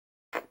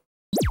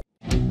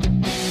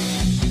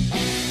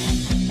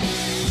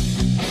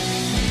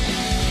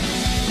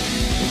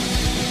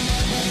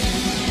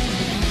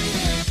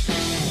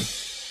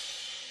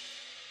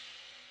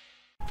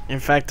In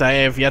fact, I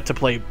have yet to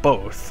play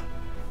both.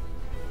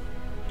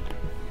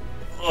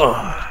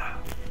 Ugh.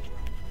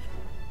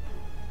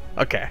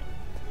 Okay,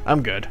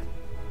 I'm good.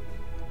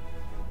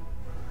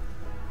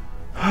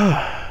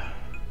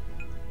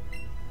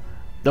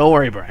 Don't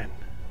worry, Brian.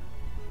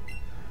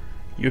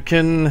 You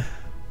can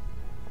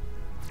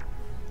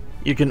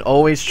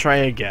always try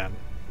again.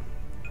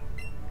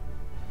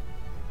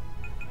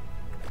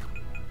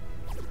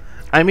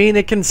 I mean,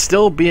 it can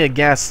still be a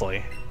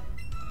Ghastly.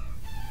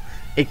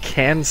 It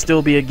can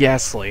still be a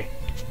Ghastly.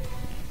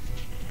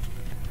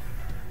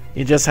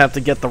 You just have to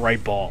get the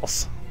right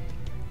balls.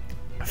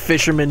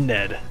 Fisherman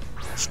Ned.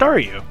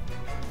 Staryu.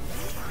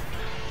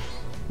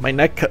 My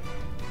neck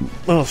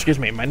oh, excuse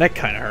me, my neck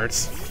kinda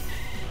hurts.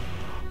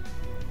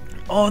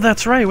 Oh,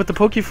 that's right, with the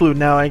Pokeflute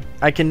now,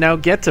 I can now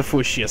get to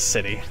Fuchsia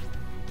City.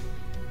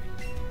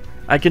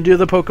 I can do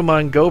the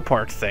Pokemon Go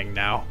Park thing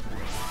now.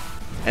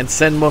 And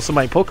send most of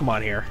my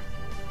Pokemon here.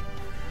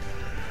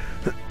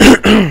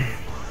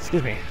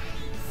 Excuse me.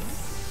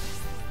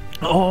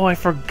 Oh, I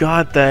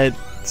forgot that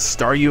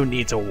Staryu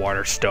needs a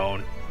Water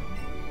Stone.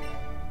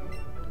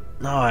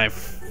 No, I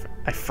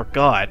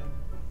forgot.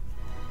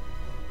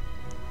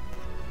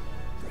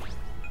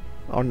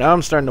 Oh, now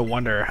I'm starting to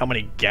wonder how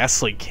many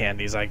Ghastly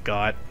candies I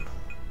got.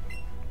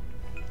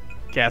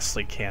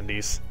 Ghastly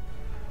candies.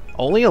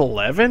 Only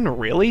 11?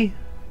 Really?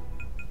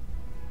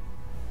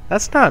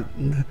 That's not...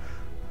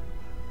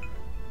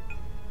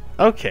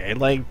 Okay,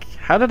 like,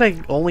 how did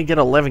I only get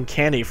 11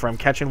 candy from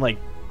catching, like,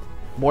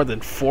 more than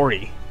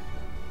 40?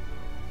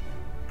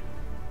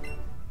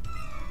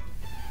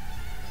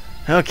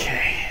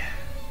 Okay.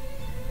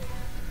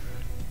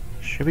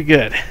 Should be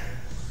good.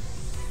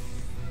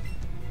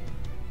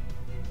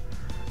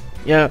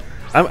 Yeah,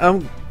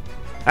 I'm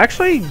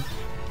actually,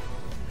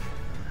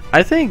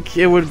 I think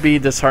it would be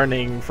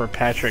disheartening for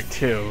Patrick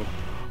too.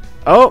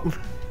 Oh,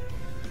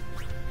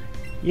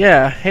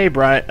 yeah. Hey,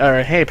 Brian,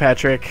 or hey,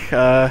 Patrick.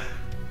 Yeah,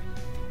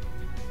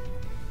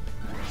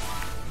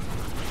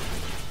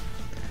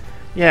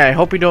 I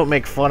hope you don't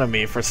make fun of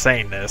me for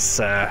saying this.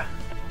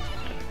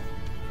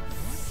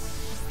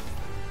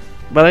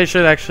 But I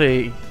should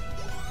actually.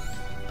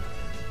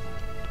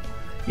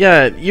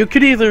 Yeah, you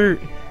could either.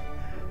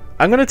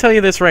 I'm gonna tell you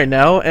this right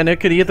now, and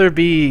it could either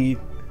be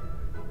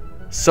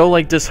so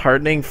like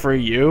disheartening for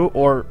you,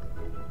 or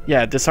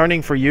yeah,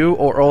 disheartening for you,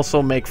 or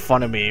also make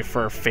fun of me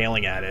for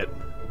failing at it.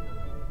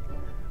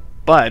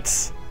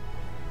 But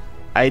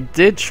I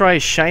did try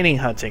shiny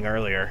hunting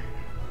earlier.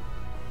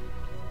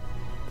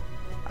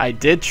 I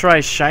did try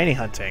shiny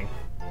hunting.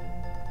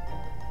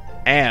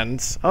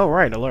 And oh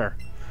right, a lure.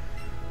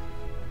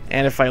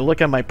 And if I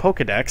look at my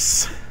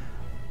Pokedex,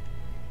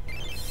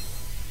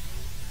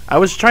 I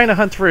was trying to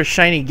hunt for a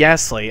shiny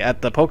Ghastly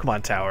at the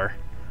Pokemon Tower,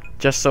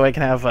 just so I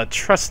can have a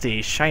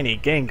trusty shiny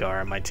Gengar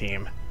on my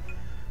team.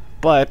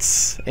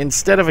 But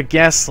instead of a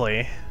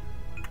Ghastly,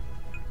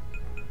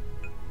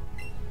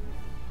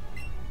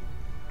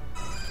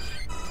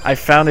 I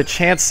found a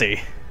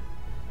Chansey.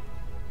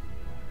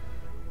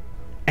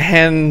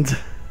 And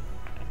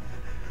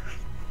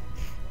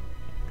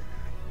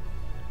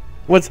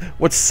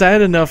what's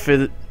sad enough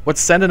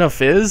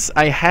is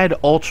I had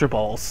Ultra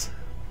Balls,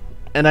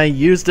 and I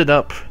used it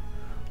up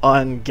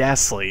on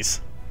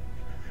Ghastlies.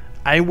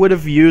 I would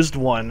have used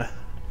one.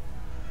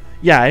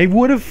 Yeah, I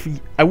would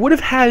have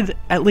had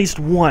at least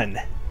one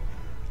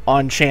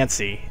on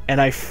Chansey,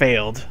 and I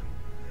failed.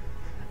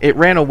 It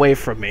ran away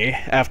from me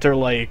after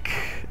like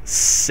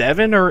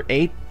 7 or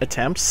 8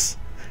 attempts.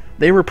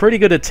 They were pretty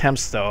good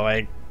attempts though.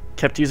 I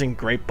kept using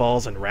Great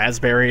Balls and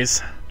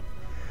Raspberries.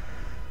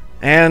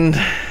 And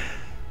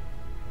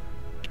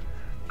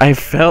I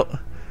felt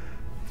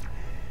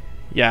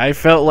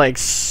like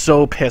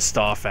so pissed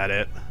off at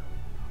it.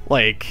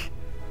 Like,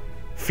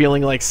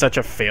 feeling like such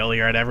a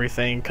failure at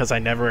everything because I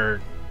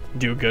never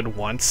do good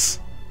once.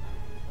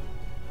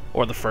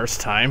 Or the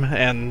first time.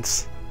 And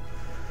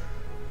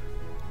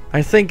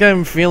I think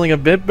I'm feeling a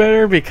bit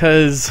better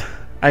because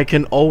I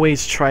can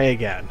always try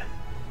again.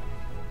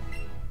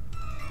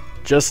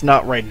 Just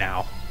not right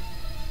now.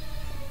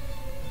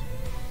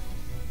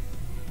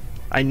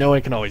 I know I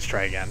can always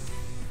try again.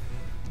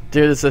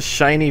 Dude, it's a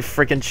shiny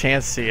freaking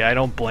Chansey. I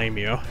don't blame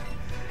you.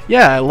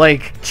 Yeah,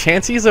 like,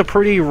 Chansey's a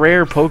pretty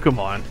rare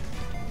Pokemon.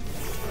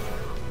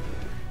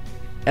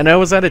 And I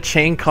was at a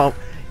chain comp.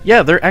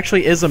 Yeah, there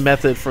actually is a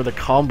method for the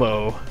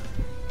combo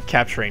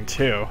capturing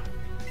too.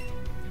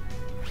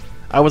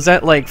 I was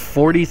at like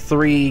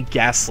 43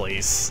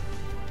 Ghastlies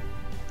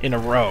in a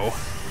row.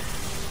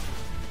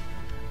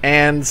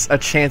 And a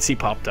Chansey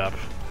popped up.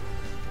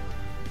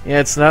 Yeah,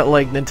 it's not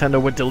like Nintendo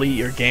would delete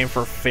your game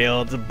for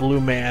failed Blue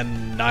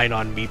Man 9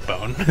 on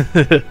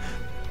Meatbone.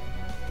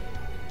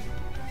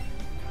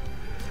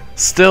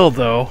 Still,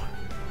 though,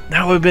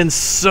 that would have been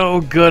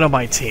so good on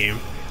my team.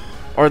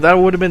 Or that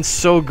would have been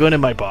so good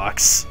in my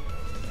box.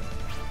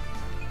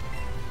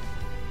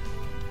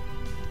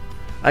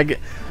 I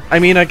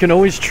mean, I can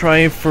always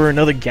try for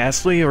another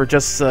Ghastly or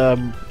just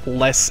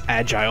less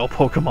agile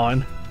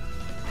Pokemon.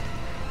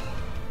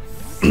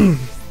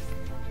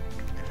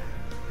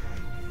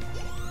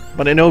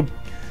 But I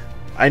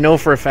know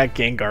for a fact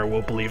Gengar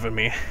will believe in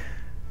me.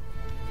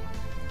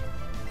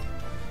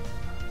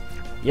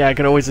 Yeah, I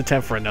could always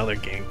attempt for another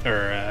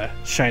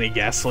shiny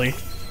Ghastly.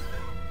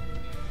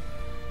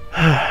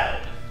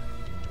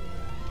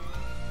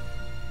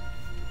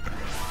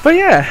 But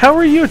yeah, how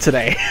are you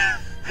today?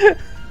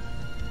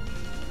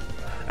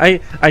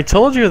 I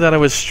told you that I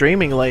was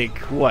streaming like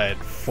what,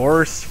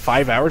 4 or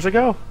 5 hours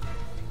ago?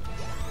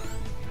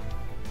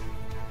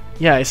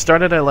 Yeah, I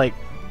started at like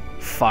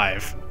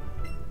 5.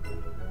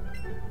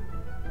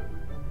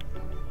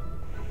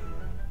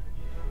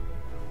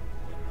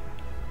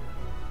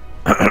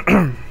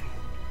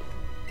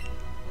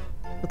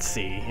 Let's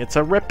see, it's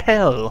a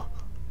repel.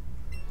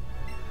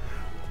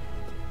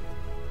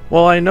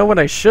 Well, I know what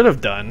I should have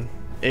done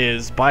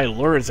is buy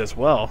lures as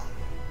well.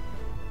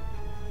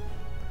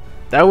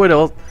 That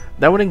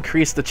would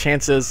increase the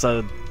chances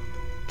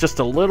just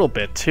a little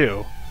bit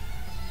too.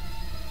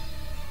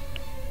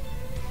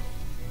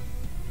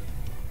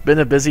 Been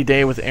a busy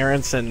day with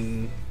errands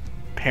and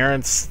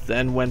parents,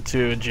 then went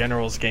to a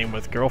general's game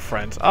with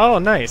girlfriends. Oh,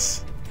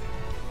 nice.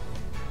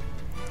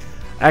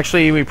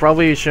 Actually, we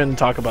probably shouldn't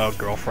talk about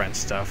girlfriend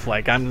stuff.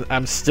 Like,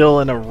 I'm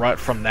still in a rut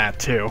from that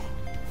too.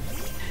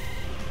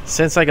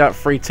 Since I got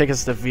free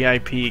tickets to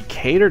VIP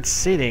catered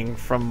seating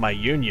from my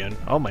union.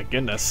 Oh my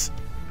goodness.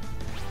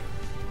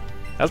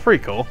 That's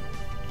pretty cool.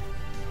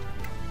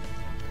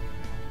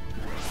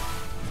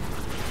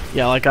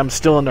 Yeah, like I'm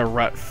still in a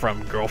rut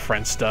from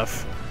girlfriend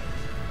stuff.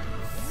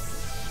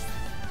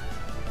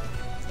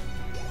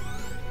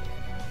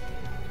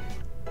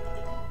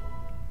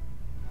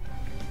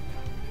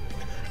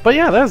 But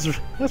yeah, that's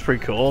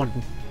pretty cool.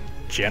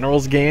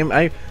 General's game.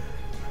 When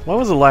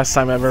was the last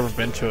time I've ever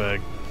been to a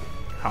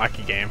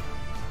hockey game?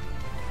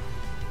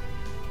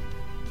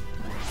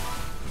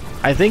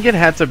 I think it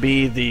had to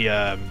be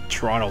the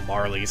Toronto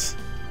Marlies.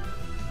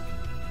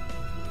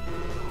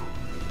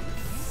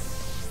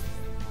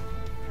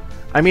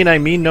 I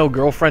mean no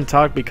girlfriend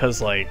talk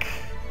because like,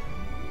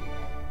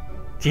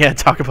 yeah,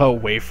 talk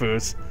about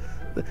waifus.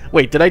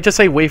 Wait, did I just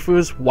say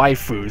waifus?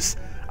 Waifus.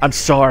 I'm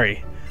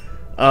sorry.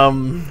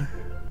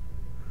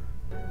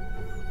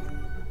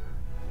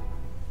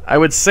 I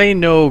would say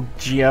no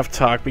GF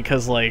talk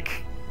because like,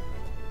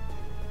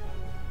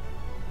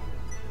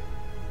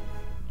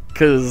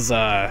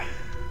 sorry,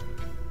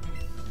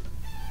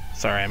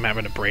 I'm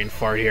having a brain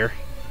fart here.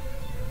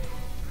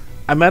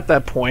 I'm at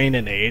that point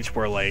in age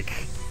where like,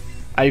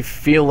 I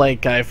feel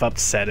like I've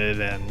upset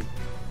it and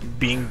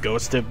being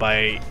ghosted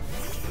by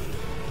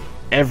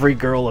every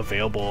girl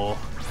available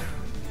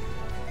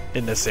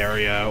in this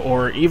area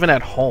or even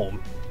at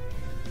home.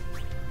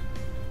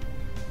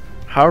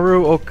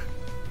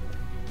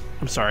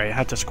 I'm sorry, I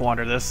had to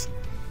squander this.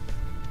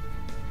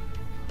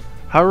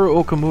 Haru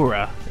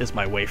Okamura is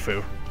my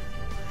waifu.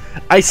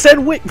 I said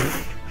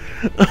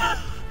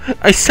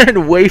I said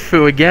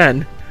waifu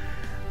again.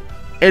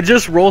 It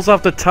just rolls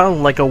off the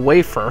tongue like a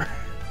wafer.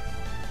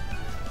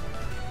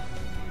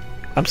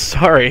 I'm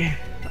sorry.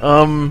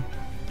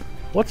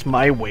 What's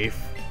my waifu?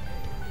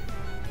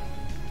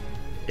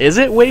 Is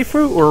it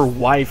waifu or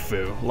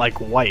waifu? Like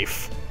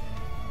wife?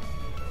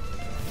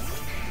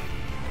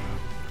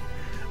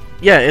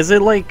 Yeah, is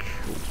it like,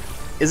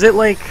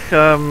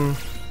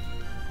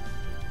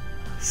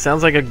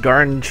 sounds like a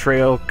Garden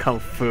Trail Kung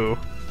Fu.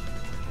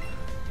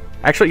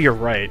 Actually, you're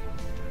right.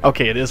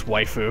 Okay, it is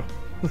waifu.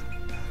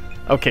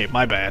 Okay,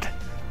 my bad.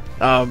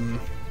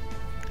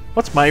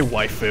 What's my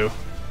waifu?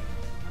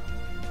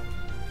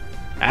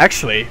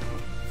 Actually,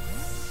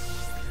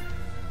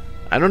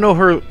 I don't know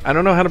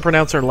how to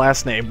pronounce her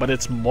last name, but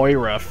it's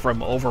Moira from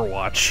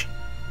Overwatch.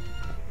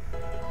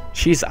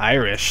 She's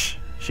Irish.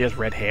 She has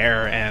red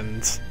hair,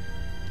 and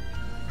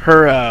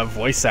her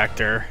voice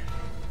actor.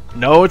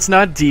 No, it's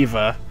not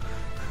Diva.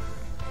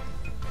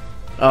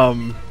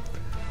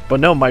 But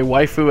no, my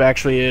waifu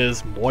actually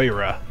is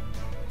Moira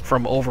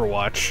from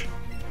Overwatch.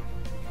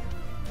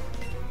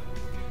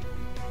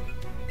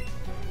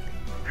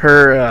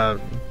 Her,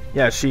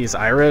 yeah, she's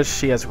Irish.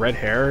 She has red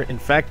hair. In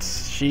fact,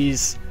 she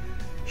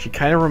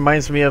kind of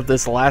reminds me of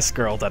this last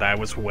girl that I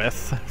was with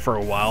for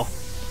a while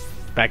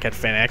back at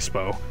Fan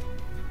Expo.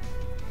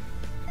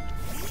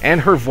 And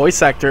her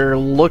voice actor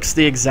looks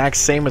the exact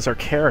same as her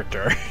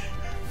character.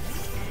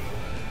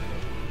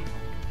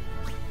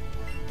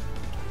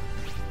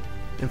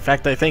 In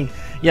fact, I think,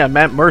 yeah,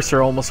 Matt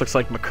Mercer almost looks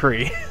like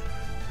McCree.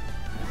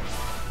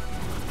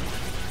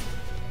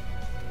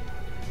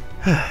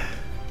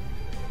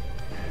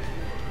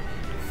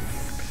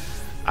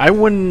 I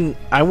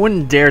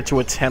wouldn't dare to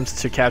attempt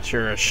to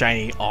capture a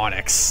shiny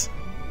Onyx.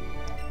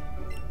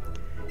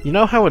 You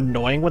know how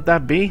annoying would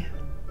that be?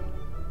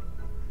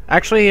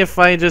 Actually, if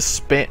I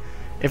just get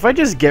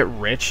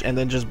rich and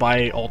then just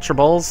buy Ultra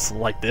Balls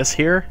like this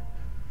here,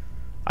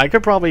 I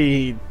could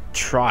probably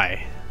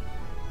try.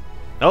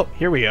 Oh,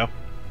 here we go.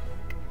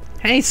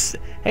 Hey,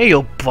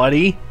 yo,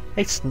 buddy.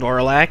 Hey,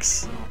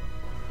 Snorlax.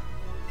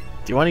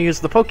 Do you want to use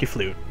the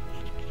Pokeflute?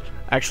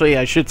 Actually,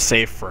 I should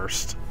save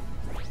first.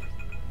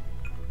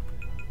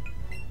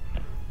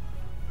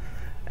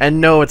 And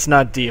no, it's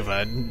not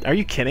Diva. Are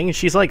you kidding?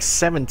 She's like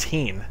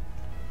 17.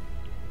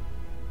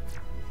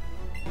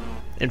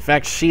 In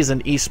fact, she's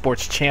an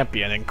esports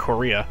champion in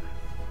Korea.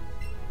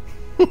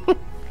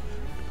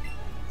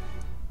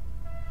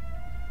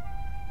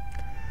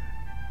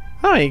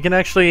 Oh, you can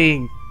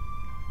actually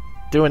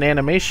do an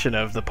animation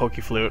of the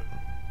Pokeflute.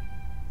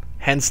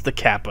 Hence the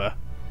Kappa.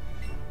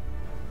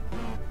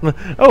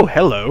 Oh,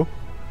 hello.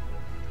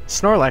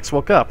 Snorlax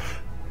woke up.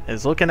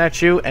 It's looking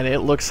at you and it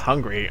looks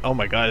hungry. Oh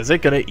my god, is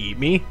it gonna eat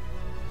me?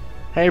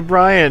 Hey,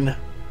 Brian.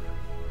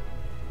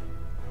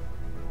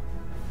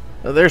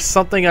 There's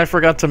something I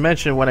forgot to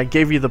mention when I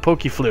gave you the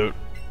Pokeflute.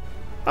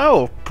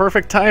 Oh,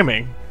 perfect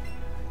timing.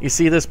 You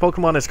see, this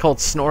Pokemon is called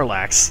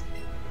Snorlax.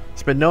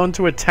 It's been known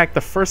to attack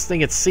the first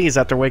thing it sees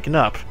after waking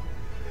up.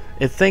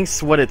 It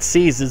thinks what it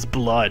sees is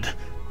blood.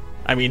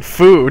 I mean,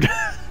 food.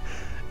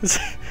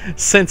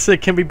 Since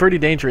it can be pretty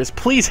dangerous,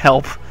 please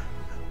help.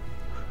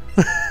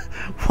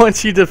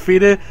 Once you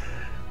defeat it,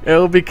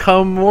 it'll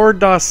become more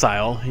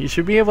docile. You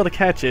should be able to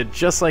catch it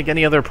just like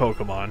any other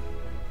Pokemon.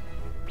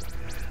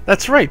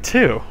 That's right,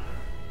 too.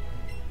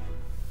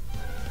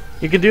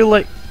 You can do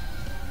like...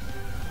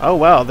 Oh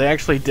wow, they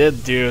actually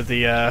did do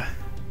the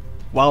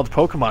wild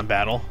Pokemon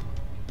battle.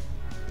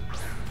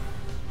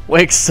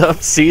 Wakes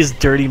up, sees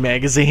dirty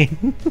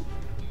magazine.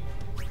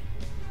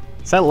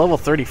 Is that level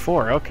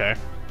 34? Okay.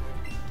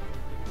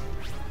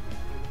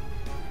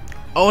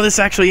 Oh, this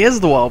actually is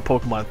the wild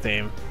Pokemon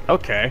theme.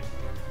 Okay.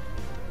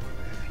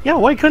 Yeah,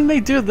 why couldn't they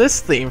do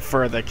this theme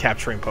for the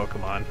capturing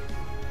Pokemon?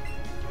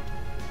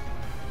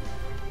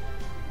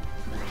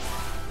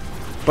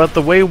 But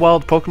the way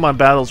wild Pokemon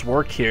battles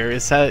work here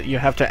is that you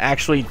have to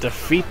actually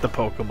defeat the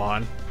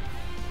Pokemon,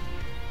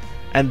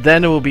 and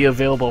then it will be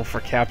available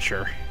for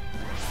capture.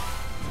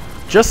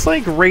 Just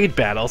like raid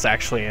battles,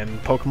 actually, in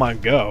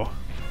Pokemon Go.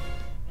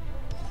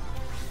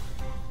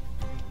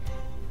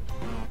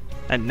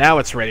 And now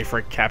it's ready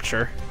for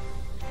capture.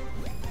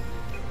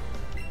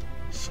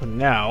 So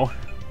now...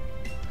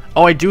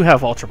 Oh, I do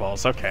have Ultra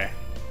Balls, okay.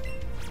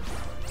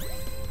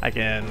 I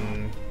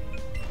can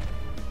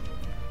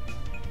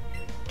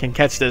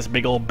catch this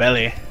big old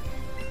belly.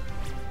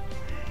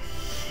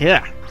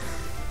 Yeah.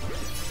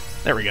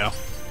 There we go.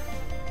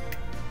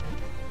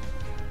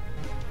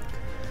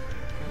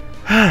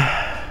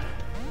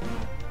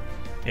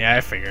 Yeah,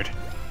 I figured.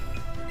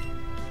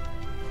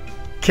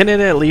 Can it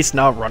at least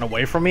not run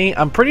away from me?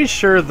 I'm pretty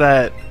sure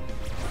that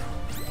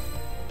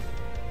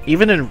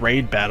even in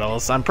raid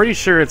battles, I'm pretty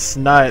sure it's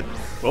not...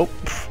 Oh,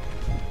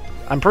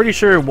 I'm pretty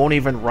sure it won't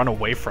even run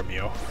away from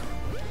you.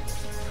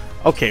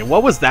 Okay,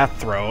 what was that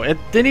throw? It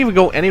didn't even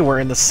go anywhere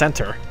in the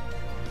center.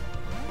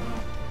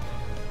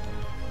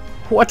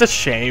 What a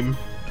shame.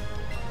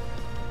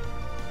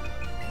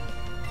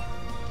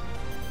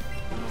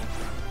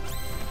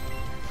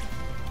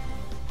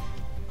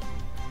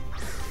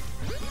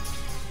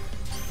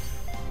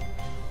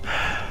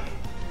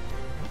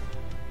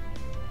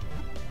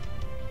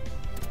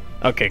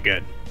 Okay,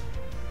 good.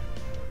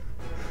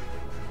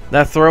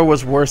 That throw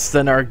was worse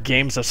than our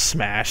games of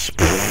Smash.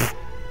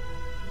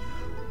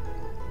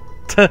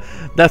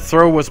 That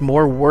throw was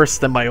more worse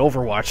than my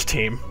Overwatch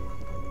team.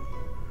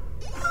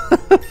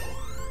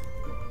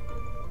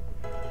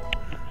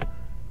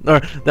 Or,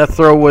 that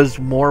throw was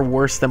more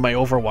worse than my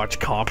Overwatch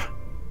comp.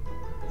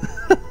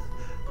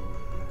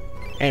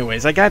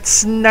 Anyways, I got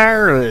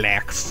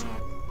Snorlax.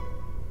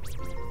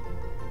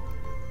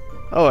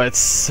 Oh,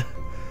 it's...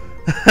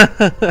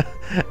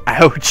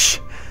 Ouch.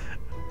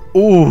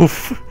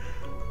 Oof.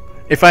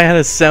 If I had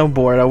a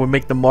soundboard, I would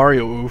make the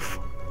Mario oof.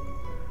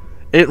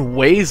 It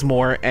weighs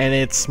more, and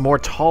it's more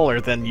taller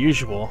than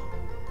usual.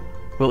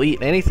 Will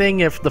eat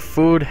anything if the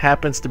food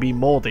happens to be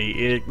moldy.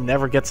 It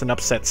never gets an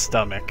upset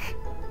stomach.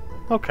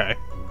 Okay.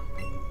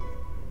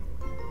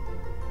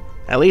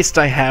 At least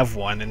I have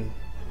one, and...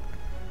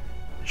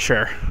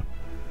 Sure.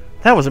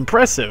 That was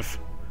impressive.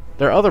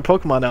 There are other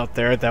Pokemon out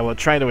there that will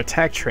try to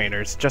attack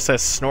trainers, just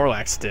as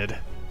Snorlax did.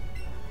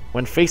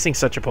 When facing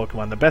such a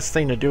Pokemon, the best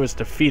thing to do is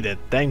defeat it,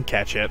 then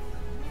catch it.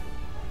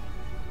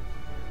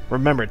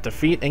 Remember,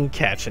 defeat and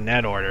catch in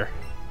that order.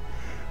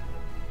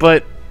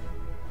 But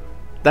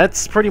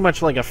that's pretty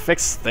much like a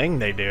fixed thing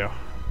they do.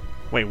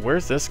 Wait,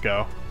 where's this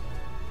go?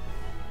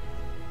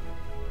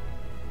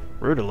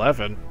 Route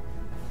 11.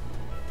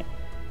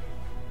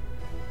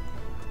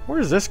 Where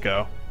does this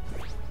go?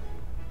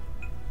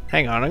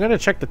 Hang on, I'm gonna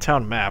check the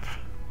town map.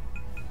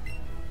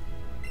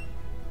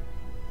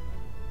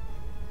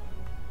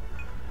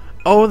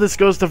 Oh, this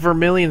goes to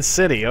Vermilion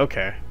City,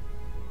 okay.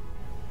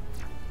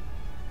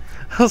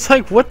 I was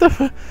like, what the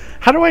f-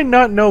 How do I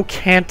not know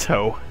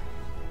Kanto?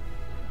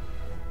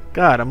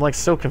 God, I'm like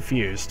so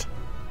confused.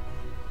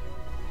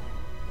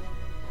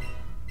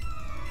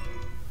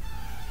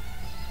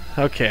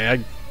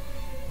 Okay,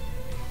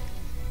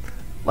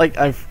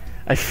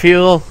 I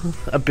feel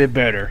a bit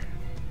better.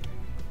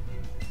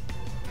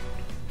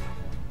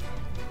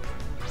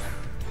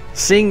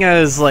 Seeing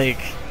as like...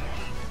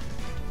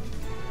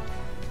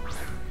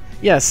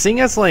 Yeah, seeing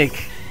as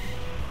like...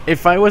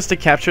 If I was to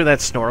capture that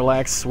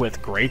Snorlax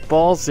with Great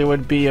Balls, it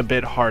would be a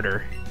bit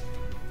harder.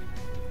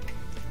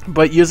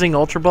 But using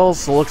Ultra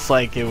Balls looks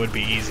like it would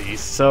be easy,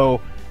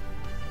 so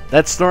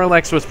that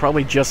Snorlax was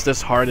probably just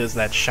as hard as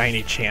that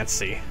shiny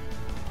Chansey.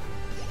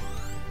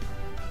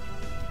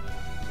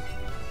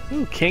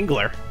 Ooh,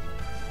 Kingler.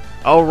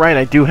 Oh right,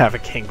 I do have a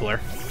Kingler.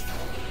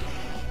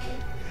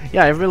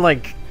 Yeah, I've been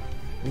like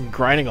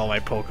grinding all my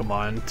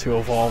Pokemon to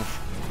evolve.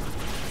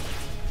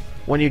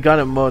 When you got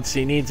emotes,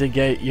 you need to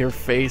get your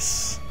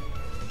face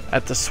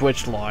at the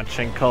Switch launch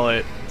and call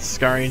it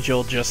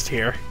Scarangel just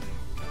here.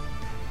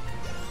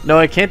 No,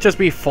 it can't just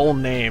be full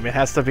name, it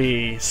has to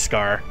be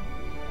Scar.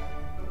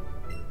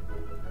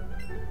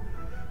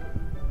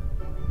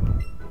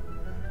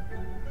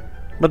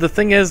 But the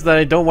thing is that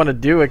I don't want to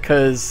do it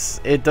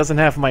because it doesn't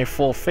have my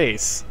full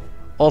face.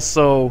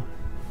 Also,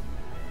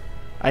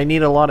 I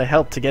need a lot of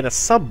help to get a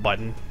sub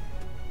button.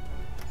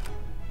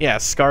 Yeah,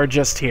 Scar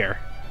just here.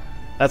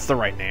 That's the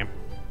right name.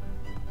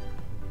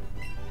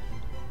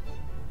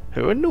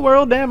 Who in the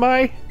world am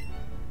I?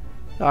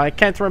 Oh, I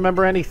can't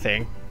remember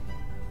anything.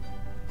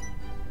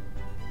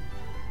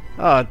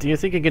 Oh, do you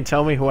think you can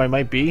tell me who I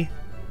might be?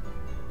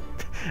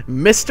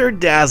 Mr.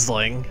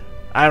 Dazzling.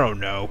 I don't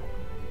know.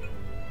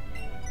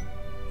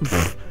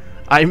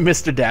 I'm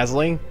Mr.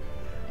 Dazzling?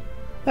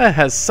 That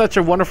has such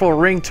a wonderful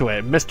ring to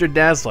it, Mr.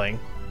 Dazzling.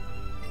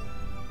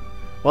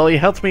 Well, he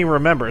helped me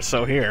remember,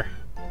 so here.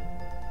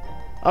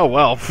 Oh,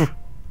 well.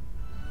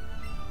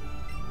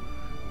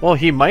 Well,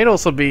 he might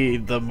also be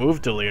the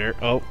move deleter.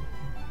 Oh,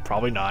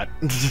 probably not.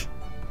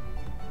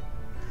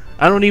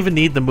 I don't even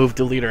need the move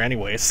deleter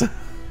anyways.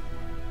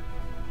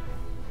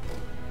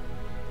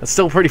 That's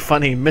still pretty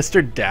funny,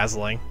 Mr.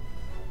 Dazzling.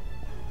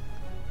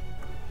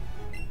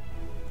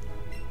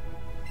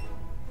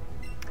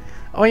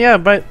 Oh yeah,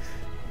 but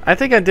I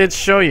think I did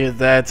show you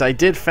that I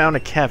did found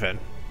a Kevin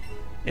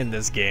in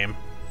this game.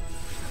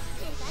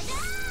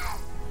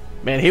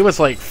 Man, he was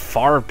like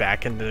far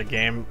back into the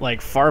game, like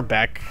far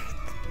back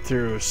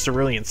through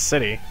Cerulean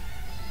City.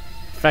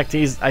 In fact,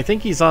 I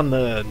think he's on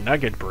the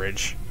Nugget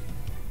Bridge.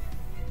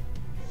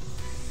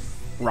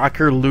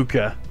 Rocker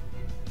Luca.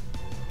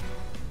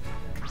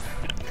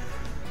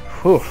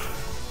 Whew.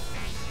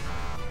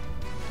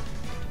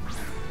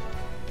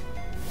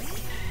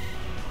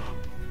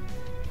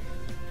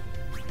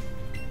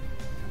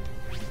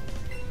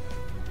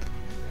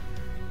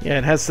 Yeah,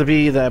 it has to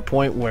be that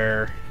point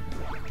where,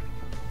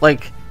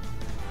 like,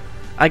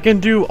 I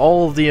can do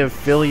all of the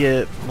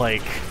affiliate,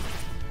 like,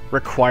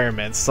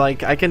 requirements.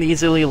 Like, I can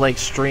easily, like,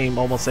 stream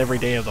almost every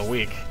day of the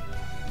week.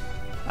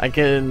 I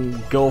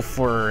can go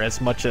for as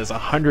much as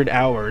 100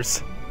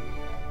 hours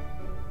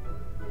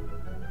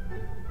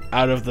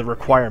out of the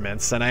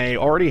requirements, and I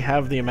already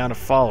have the amount of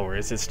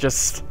followers. It's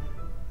just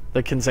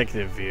the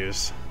consecutive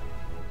views.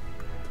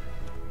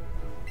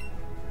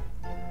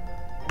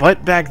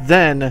 But back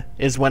then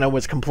is when I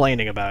was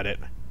complaining about it.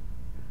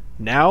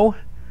 Now,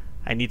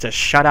 I need to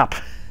shut up.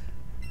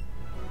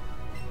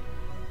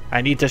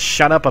 I need to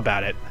shut up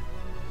about it.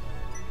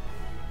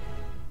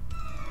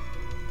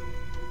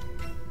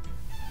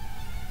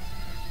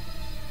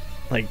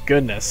 Like,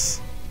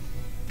 goodness.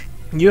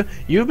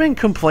 You've been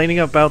complaining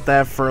about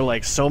that for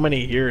like so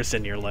many years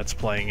in your Let's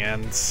Playing,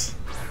 and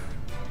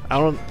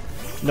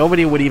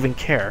nobody would even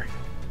care.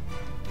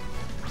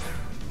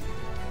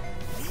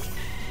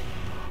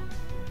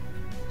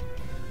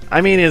 I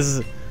mean,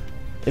 it's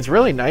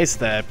really nice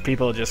that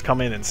people just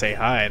come in and say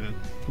hi, and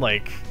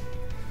like,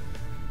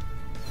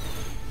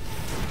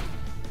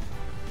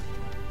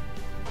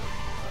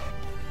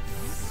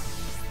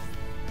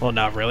 well,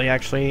 not really,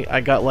 actually.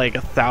 I got like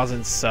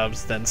 1,000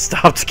 subs, then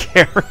stopped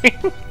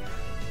caring.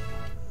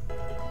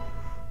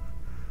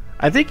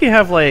 I think you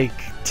have like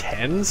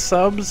 10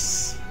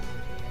 subs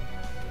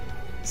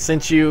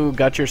since you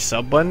got your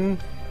sub button.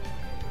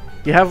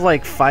 You have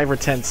like 5 or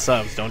 10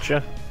 subs, don't you?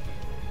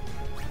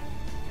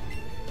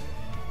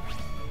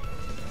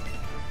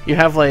 You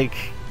have like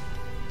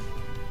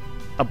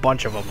a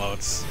bunch of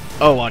emotes.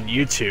 Oh, on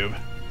YouTube.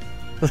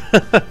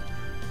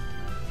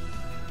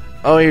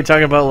 Oh, you're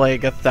talking about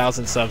like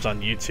 1,000 subs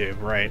on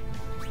YouTube, right?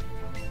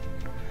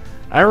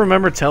 I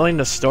remember telling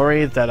the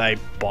story that I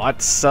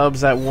bought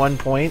subs at one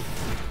point.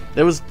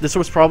 This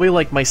was probably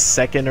like my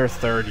 2nd or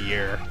 3rd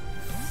year.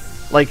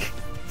 Like,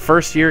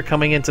 first year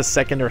coming into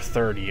 2nd or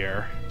 3rd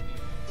year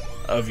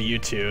of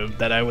YouTube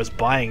that I was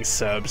buying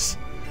subs.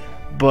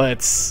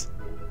 But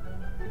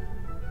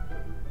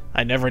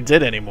I never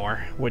did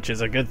anymore, which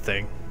is a good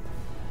thing.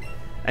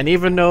 And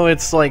even though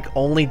it's like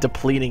only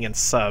depleting in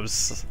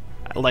subs,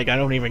 like, I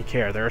don't even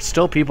care. There are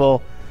still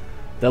people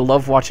that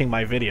love watching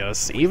my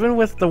videos, even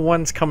with the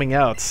ones coming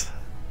out,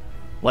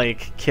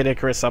 like Kid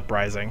Icarus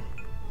Uprising.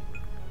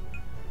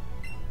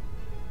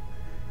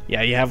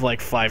 Yeah, you have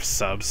like 5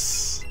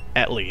 subs,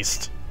 at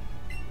least.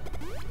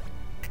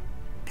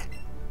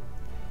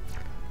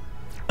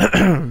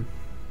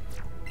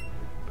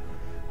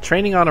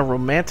 Training on a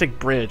romantic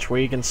bridge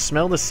where you can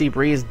smell the sea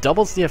breeze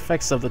doubles the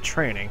effects of the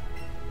training.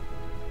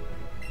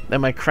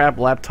 Then my crap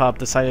laptop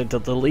decided to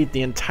delete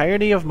the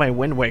entirety of my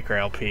Wind Waker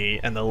LP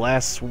and the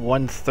last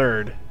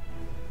 1/3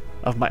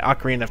 of my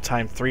Ocarina of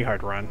Time 3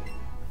 hard run.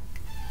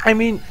 I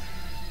mean,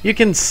 You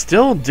can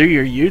still do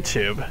your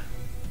YouTube.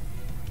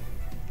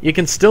 You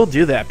can still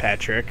do that,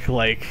 Patrick.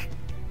 Like,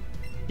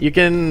 you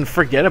can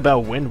forget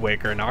about Wind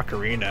Waker and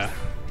Ocarina.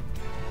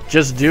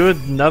 Just do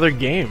another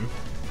game.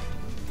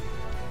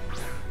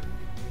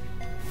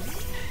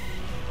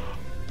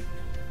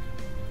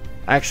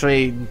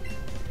 Actually,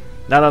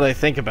 now that I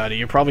think about it,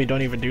 you probably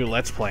don't even do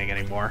Let's Playing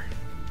anymore.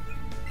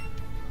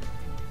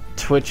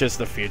 Twitch is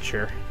the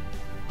future.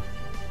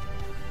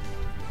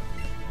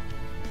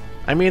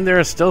 I mean, there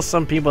are still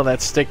some people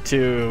that stick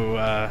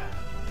to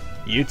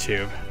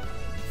YouTube,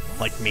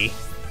 like me.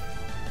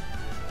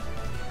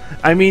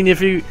 I mean,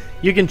 if you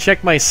can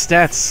check my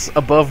stats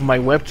above my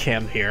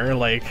webcam here,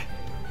 like,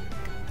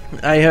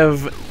 I have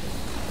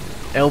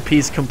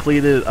LPs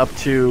completed up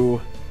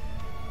to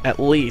at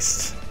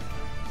least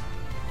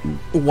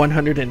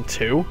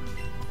 102,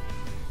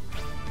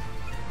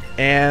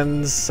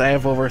 and I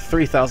have over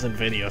 3,000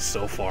 videos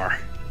so far.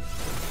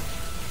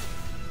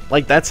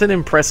 Like, that's an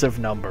impressive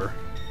number.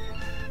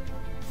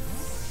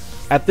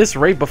 At this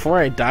rate, before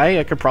I die,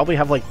 I could probably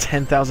have like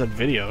 10,000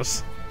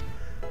 videos.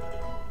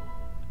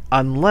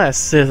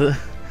 Unless...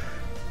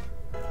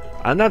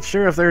 I'm not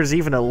sure if there's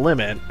even a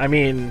limit. I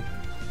mean...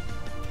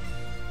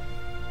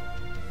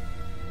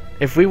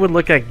 If we would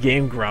look at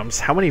Game Grumps,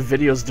 how many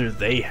videos do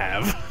they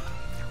have?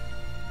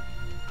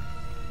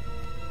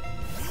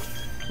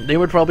 They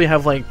would probably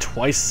have like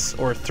twice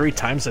or 3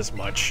 times as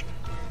much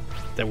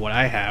than what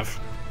I have.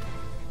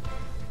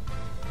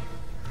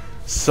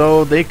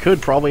 So they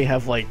could probably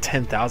have like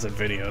 10,000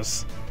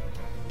 videos.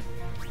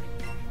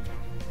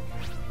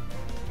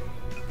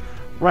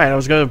 Right, I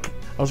was gonna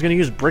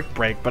use Brick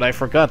Break, but I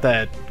forgot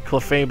that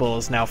Clefable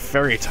is now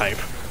Fairy type.